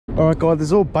All right, guys,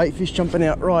 there's all bait fish jumping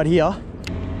out right here.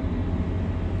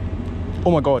 Oh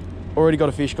my God, already got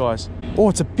a fish, guys. Oh,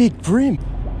 it's a big bream.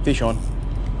 Fish on.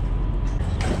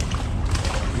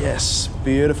 Yes,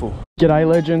 beautiful. G'day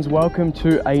legends, welcome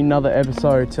to another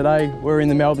episode. Today we're in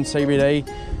the Melbourne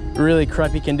CBD. Really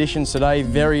crappy conditions today,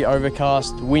 very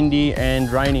overcast, windy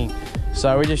and raining.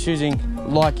 So we're just using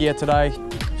light gear today,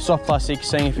 soft plastic,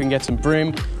 seeing if we can get some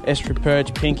bream, estuary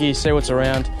perch, pinkies, see what's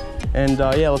around. And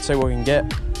yeah, let's see what we can get.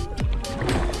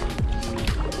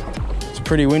 It's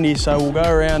pretty windy, so we'll go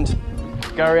around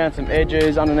some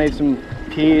edges, underneath some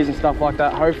piers and stuff like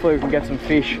that. Hopefully we can get some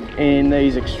fish in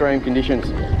these extreme conditions.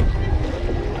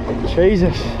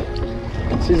 Jesus,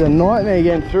 this is a nightmare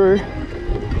getting through.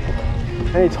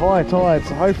 And it's high tide,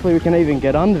 so hopefully we can even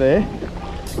get under there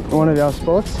in one of our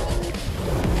spots.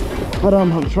 But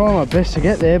I'm trying my best to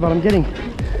get there, but I'm getting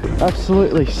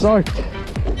absolutely soaked.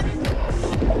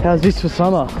 How's this for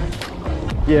summer?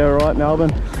 Yeah, right,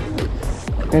 Melbourne.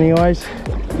 Anyways,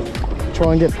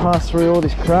 try and get past through all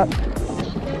this crap.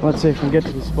 Let's see if we can get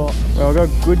to the spot. Well, I've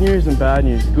got good news and bad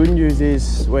news. Good news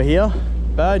is we're here.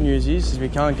 Bad news is we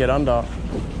can't get under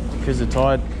because the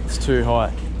tide is too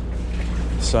high.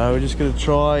 So we're just gonna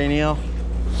try anyhow.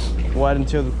 Wait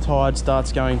until the tide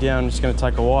starts going down. It's gonna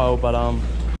take a while, but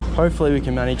hopefully we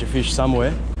can manage a fish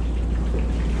somewhere.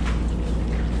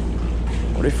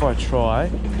 What if I try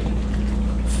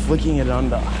flicking it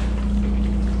under?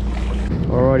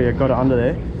 Alrighty, I got it under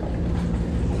there.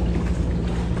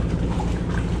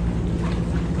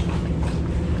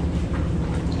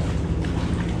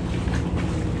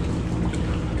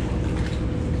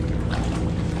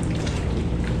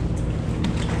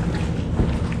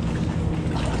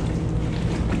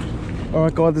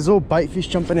 Alright guys, there's all bait fish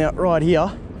jumping out right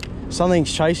here.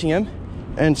 Something's chasing them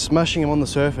and smashing them on the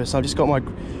surface. I've just got my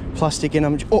plastic in.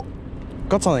 Oh,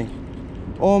 got something.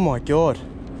 Oh my God.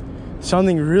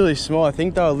 Something really small. I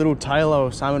think they were a little tailor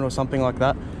or salmon or something like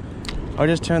that. I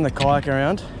just turned the kayak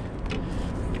around.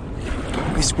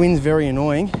 This wind's very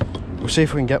annoying. We'll see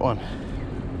if we can get one.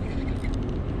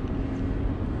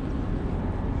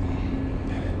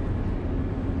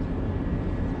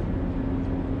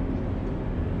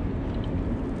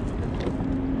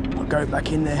 Go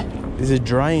back in there. There's a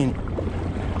drain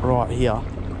right here.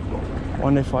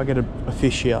 Wonder if I get a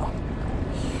fish here.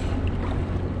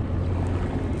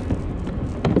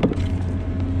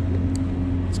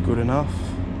 It's good enough.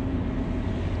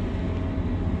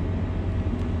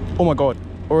 Oh my God,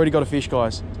 already got a fish,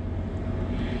 guys.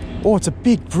 Oh, it's a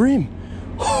big bream.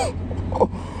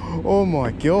 Oh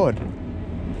my God.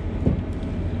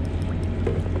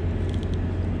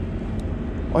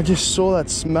 I just saw that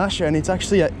smasher and it's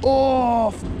actually a,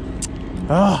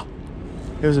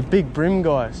 it was a big bream,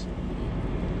 guys.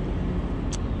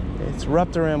 It's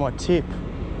wrapped around my tip.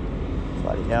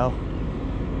 Bloody hell.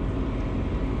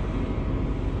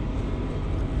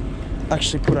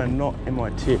 Actually put a knot in my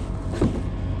tip.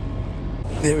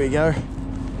 There we go.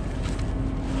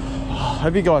 I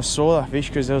hope you guys saw that fish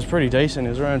because it was pretty decent.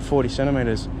 It was around 40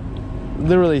 centimeters.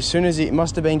 Literally as soon as it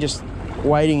must have been just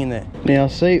waiting in there. Now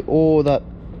see all that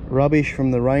rubbish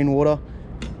from the rainwater,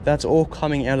 that's all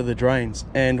coming out of the drains,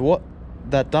 and what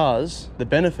that does, the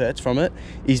benefits from it,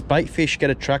 is bait fish get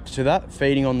attracted to that,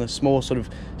 feeding on the small sort of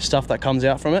stuff that comes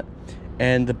out from it,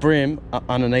 and the bream are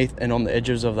underneath and on the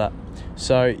edges of that.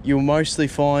 So you'll mostly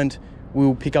find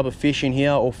we'll pick up a fish in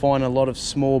here or find a lot of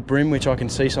small bream, which I can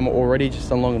see some already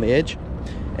just along the edge,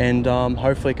 and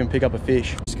hopefully can pick up a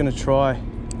fish. Just going to try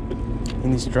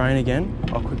in this drain again.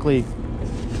 I'll quickly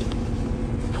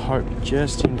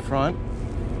just in front,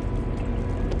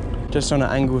 just on an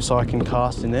angle so I can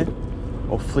cast in there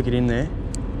or flick it in there.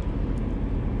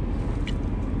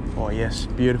 Oh yes,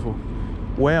 beautiful.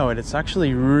 Wow, it's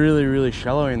actually really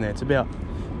shallow in there. It's about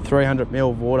 300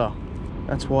 ml of water.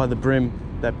 That's why the bream,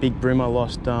 that big bream I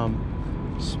lost,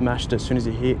 smashed it as soon as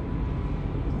it hit.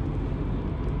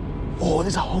 Oh,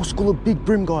 there's a whole school of big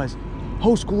bream, guys.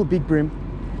 Whole school of big bream.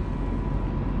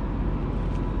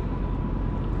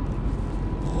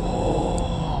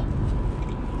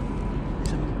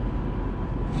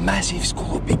 Massive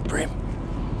school of big bream.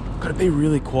 Gotta be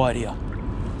really quiet here.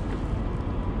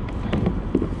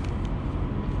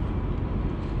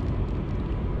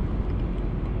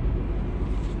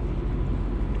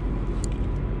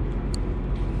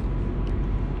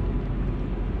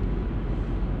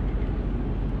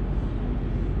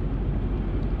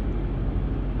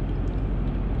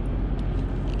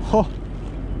 Oh,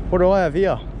 what do I have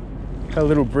here? A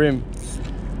little bream.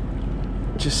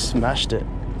 Just smashed it.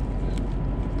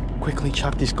 Quickly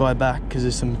chuck this guy back because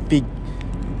there's some big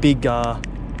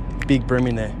bream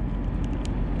in there.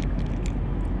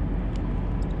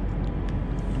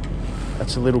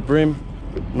 That's a little bream.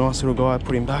 Nice little guy,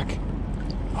 put him back.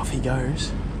 Off he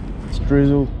goes. It's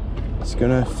drizzle. It's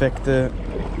gonna affect the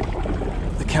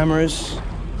cameras.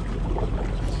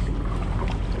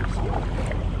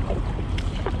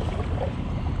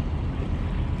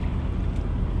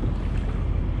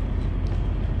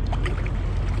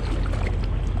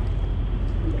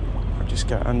 I'll just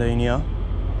go under in here.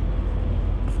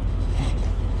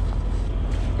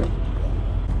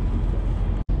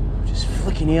 Just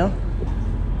flicking here.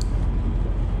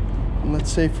 And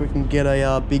let's see if we can get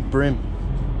a big bream.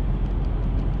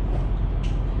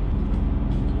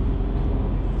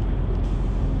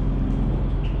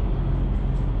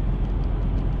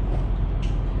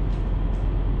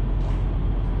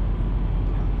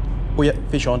 Oh yeah,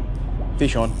 fish on,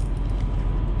 fish on.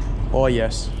 Oh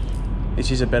yes,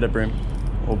 this is a better bream,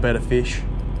 or better fish.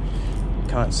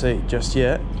 Can't see it just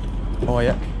yet. Oh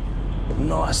yeah,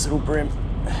 nice little bream.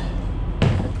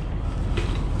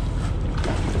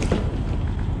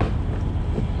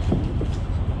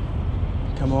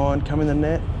 Come on, come in the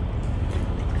net.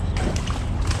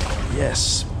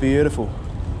 Yes, beautiful.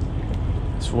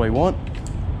 That's what we want,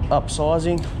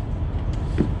 upsizing.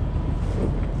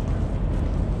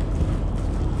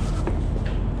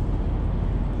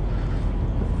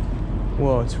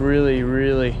 Well, it's really,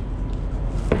 really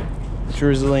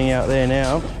drizzling out there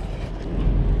now.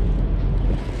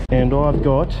 And I've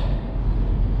got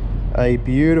a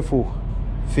beautiful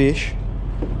fish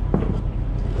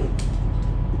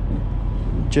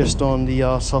just on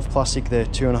the soft plastic there,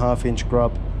 2.5 inch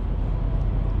grub.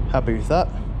 Happy with that.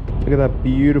 Look at that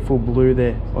beautiful blue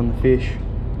there on the fish,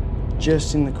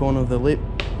 just in the corner of the lip.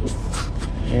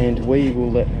 And we will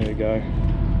let her go.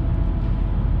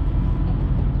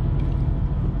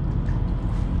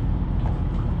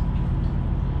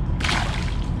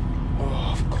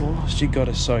 She got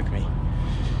to soak me.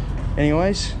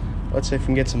 Anyways, let's see if we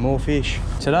can get some more fish.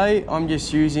 Today, I'm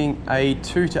just using a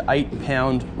 2 to 8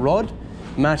 pound rod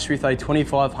matched with a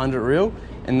 2500 reel,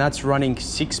 and that's running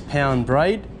 6 pound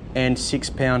braid and 6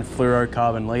 pound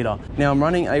fluorocarbon leader. Now I'm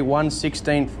running a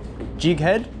 1/16 jig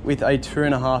head with a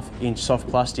 2.5 inch soft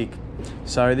plastic.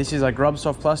 So this is a grub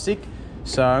soft plastic.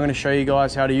 So I'm going to show you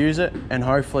guys how to use it, and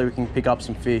hopefully we can pick up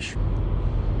some fish.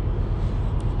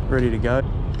 Ready to go.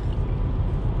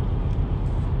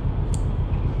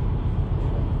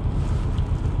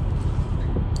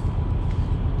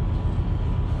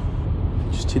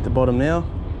 Hit the bottom now.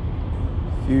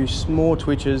 A few small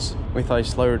twitches with a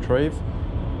slow retrieve.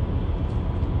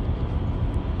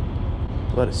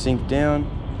 Let it sink down.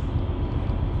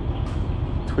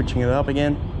 Twitching it up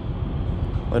again.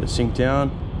 Let it sink down.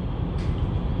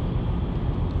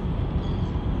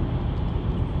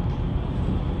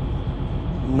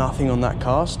 Nothing on that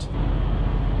cast.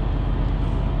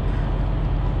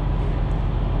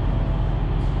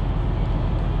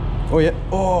 Oh yeah,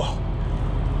 oh!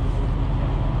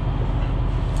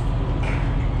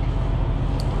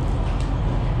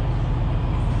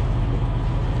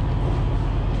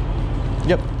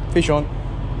 Yep, fish on.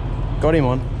 Got him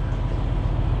on.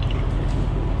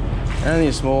 Only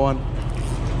a small one.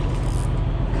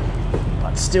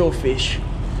 But still fish.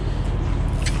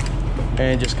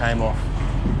 And just came off.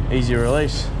 Easy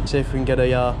release. See if we can get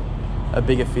a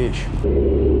bigger fish.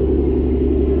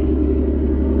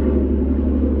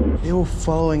 They're all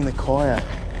following the kayak.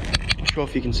 Not sure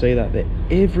if you can see that. They're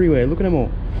everywhere. Look at them all.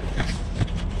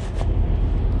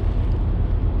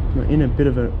 We're in a bit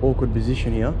of an awkward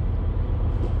position here.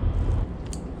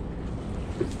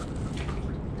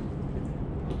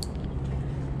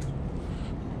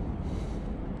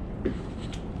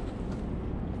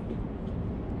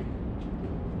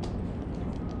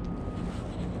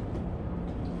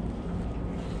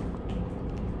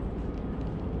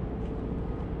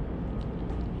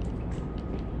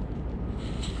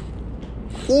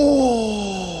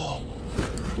 Oh!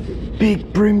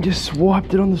 Big bream just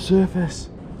swiped it on the surface.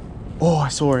 Oh, I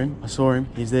saw him.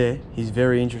 He's there. He's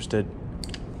very interested.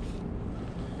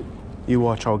 You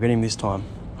watch, I'll get him this time.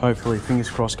 Hopefully, fingers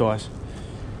crossed, guys.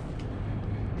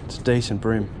 It's a decent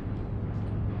bream.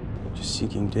 Just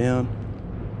sinking down.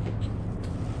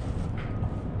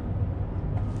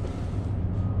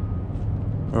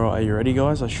 All right, are you ready,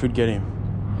 guys? I should get him.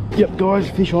 Yep, guys,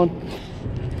 fish on.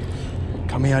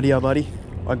 Come out here, buddy.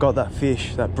 I got that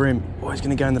fish, that bream. Oh, he's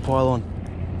gonna go in the pylon.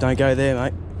 Don't go there,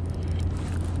 mate.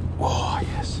 Oh,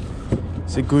 yes.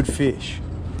 It's a good fish.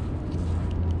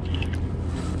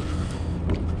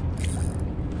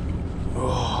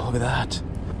 Oh, look at that.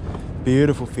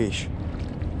 Beautiful fish.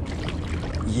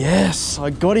 Yes,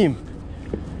 I got him.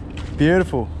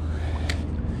 Beautiful.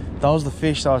 That was the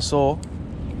fish that I saw.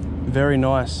 Very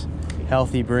nice,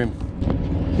 healthy bream.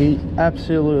 He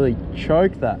absolutely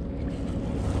choked that.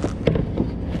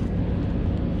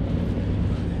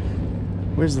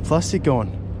 Where's the plastic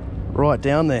gone? Right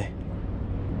down there.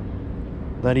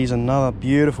 That is another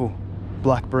beautiful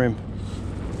black bream.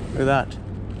 Look at that.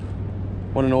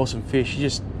 What an awesome fish. You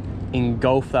just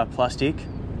engulfed that plastic.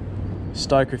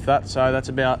 Stoked with that. So that's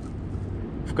about,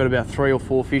 I've got about 3 or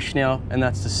 4 fish now, and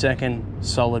that's the second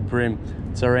solid bream.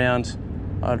 It's around,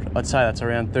 I'd say that's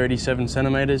around 37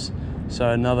 centimeters. So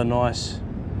another nice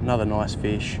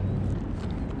fish.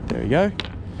 There we go.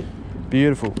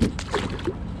 Beautiful.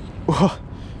 Whoa.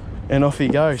 And off he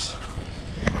goes.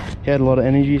 He had a lot of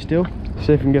energy still.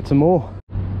 See if we can get some more.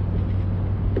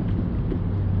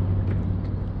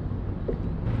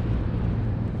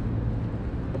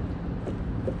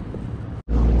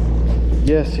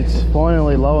 Yes, it's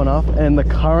finally low enough and the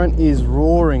current is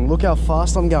roaring. Look how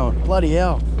fast I'm going. Bloody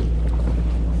hell.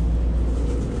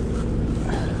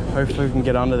 Hopefully we can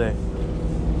get under there.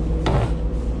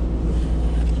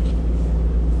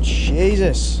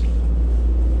 Jesus.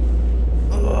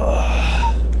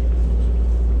 Ugh.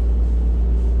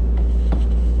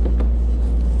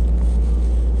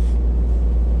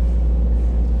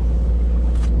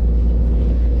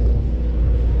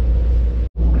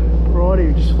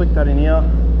 Righty, just flick that in here.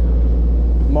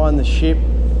 Mind the ship,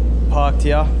 parked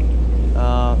here.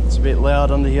 It's a bit loud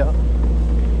under here.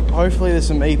 Hopefully there's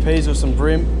some EPs or some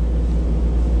bream.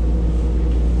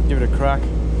 Give it a crack.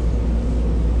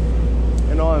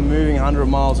 And I'm moving 100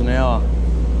 miles an hour.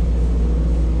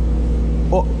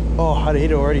 Oh, I had a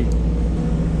hit already.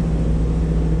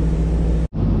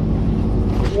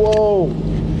 Whoa!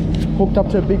 Hooked up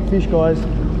to a big fish, guys.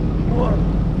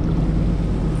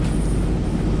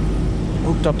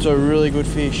 Hooked up to a really good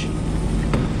fish.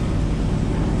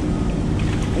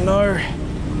 No,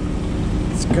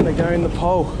 it's gonna go in the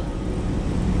pole.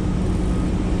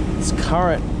 This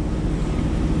current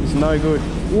is no good.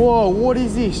 Whoa, what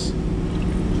is this?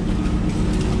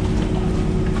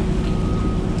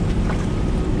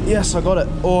 Yes, I got it.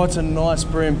 Oh, it's a nice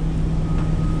bream.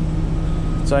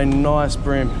 It's a nice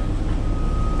bream.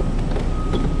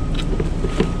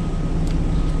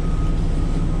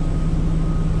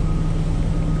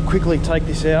 Quickly take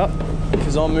this out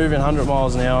because I'm moving 100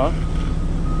 miles an hour.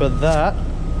 But that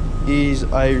is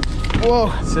a, whoa,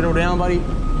 settle down, buddy.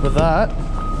 But that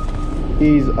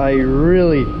is a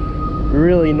really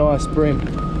nice bream.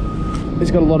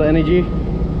 It's got a lot of energy.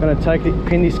 I'm gonna take it,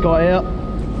 pin this guy out,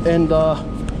 and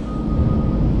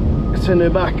send her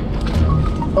back.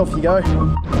 Off you go.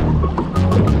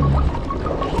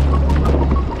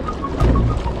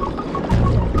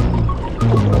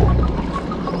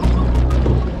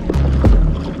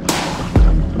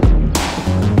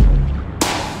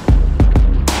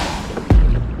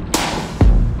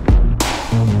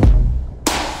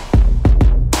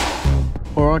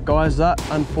 Alright guys, that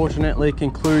unfortunately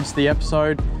concludes the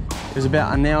episode. It was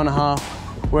about an hour and a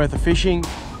half worth of fishing.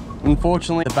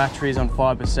 Unfortunately, the battery is on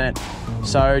 5%.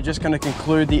 So just going to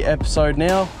conclude the episode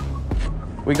now.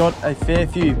 We got a fair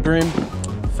few bream.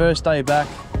 First day back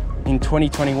in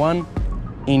 2021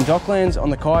 in Docklands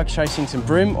on the kayak, chasing some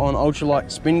bream on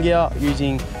ultralight spin gear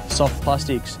using soft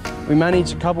plastics. We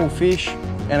managed a couple of fish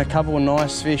and a couple of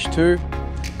nice fish too.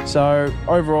 So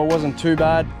overall wasn't too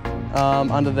bad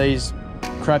under these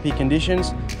crappy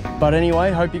conditions. But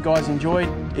anyway, hope you guys enjoyed.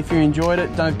 If you enjoyed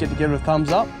it, don't forget to give it a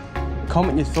thumbs up.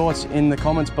 Comment your thoughts in the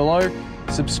comments below.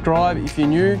 Subscribe if you're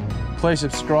new. Please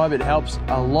subscribe, it helps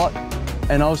a lot.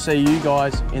 And I'll see you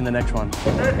guys in the next one. Guys,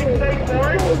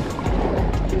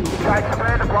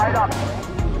 square the blade up.